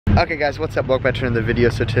Okay guys, what's up? Welcome back to another video.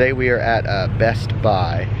 So today we are at Best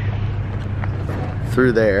Buy.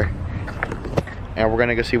 Through there. And we're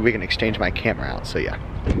gonna go see if we can exchange my camera out, so yeah.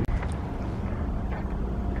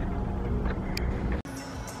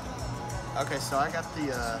 Okay, so I got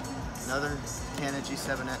the another Canon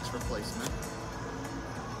G7X replacement.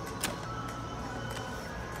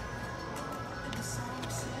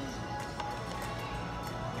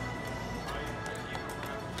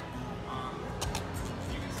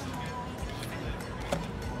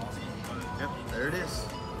 Yep, there it is.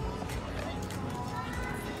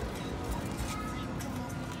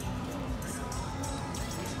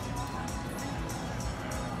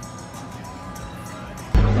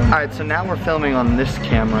 Alright, so now we're filming on this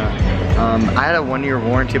camera. I had a 1-year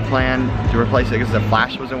warranty plan to replace it because the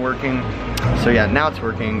flash wasn't working. So yeah, now it's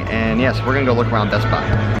working, and yes, we're gonna go look around Best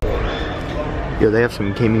Buy. Yo, they have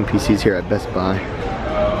some gaming PCs here at Best Buy.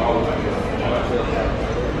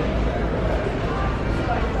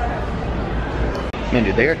 Man,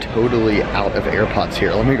 dude, they are totally out of AirPods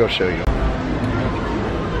here. Let me go show you.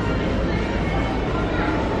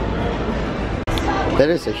 That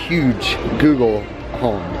is a huge Google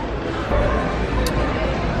Home.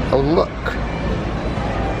 Oh look.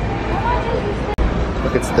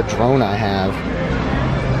 Look, it's the drone I have.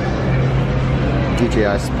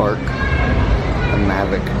 DJI Spark, the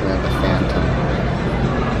Mavic, and then the Phantom.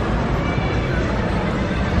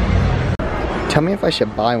 Tell me if I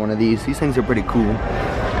should buy one of these. These things are pretty cool.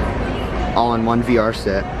 All-in-one VR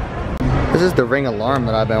set. This is the Ring alarm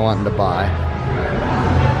that I've been wanting to buy.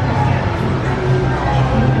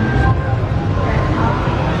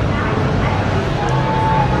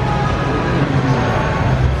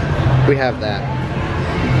 We have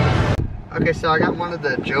that. Okay, so I got one of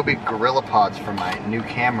the Joby Gorilla Pods for my new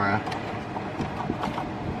camera.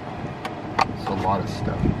 It's a lot of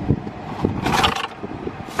stuff.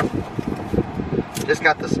 Just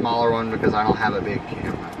got the smaller one because I don't have a big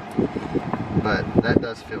camera. But that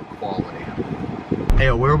does feel quality.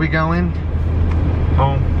 Hey, where are we going?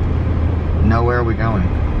 Home. No, where are we going?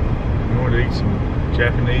 We want to eat some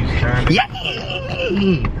Japanese kind of.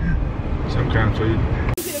 Yay! Some kind of food.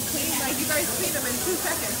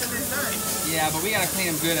 Yeah, but we gotta clean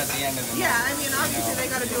them good at the end of the night. Yeah, I mean, obviously they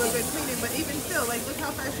gotta do a good cleaning, but even still, like, look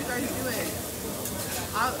how fast you guys do it.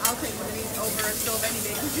 I'll take one of these over a stove any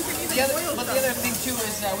day, because you can even boil But stuff. the other thing too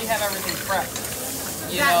is we have everything prepped.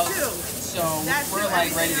 You That know, too. so That we're too,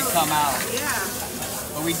 like ready to come out. Yeah.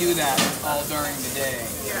 But we do that all during the day.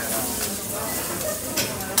 Yeah.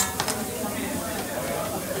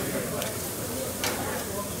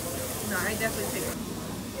 No, I definitely take it.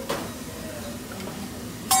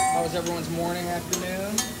 How was everyone's morning,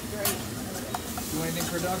 afternoon? Great. Do anything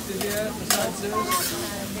productive yet besides this?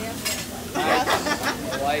 I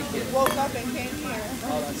like it. Woke up and came here.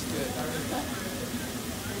 Oh, that's good.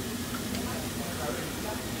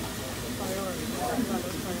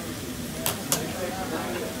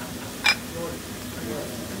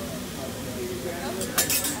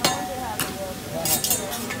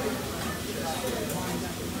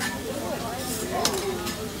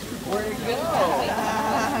 Where'd it go?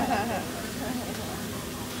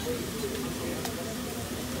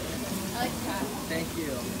 Thank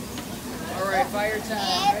you. All right, fire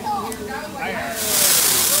time. Ready? Fire.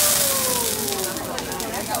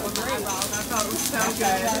 That was great. I thought it was so good.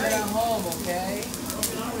 Try it at home, okay?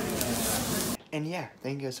 And yeah,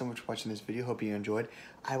 thank you guys so much for watching this video. Hope you enjoyed.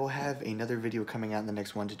 I will have another video coming out in the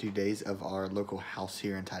next 1 to 2 days of our local house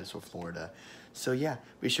here in Titusville, Florida. So yeah,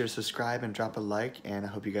 be sure to subscribe and drop a like, and I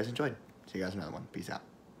hope you guys enjoyed. See you guys in another one. Peace out.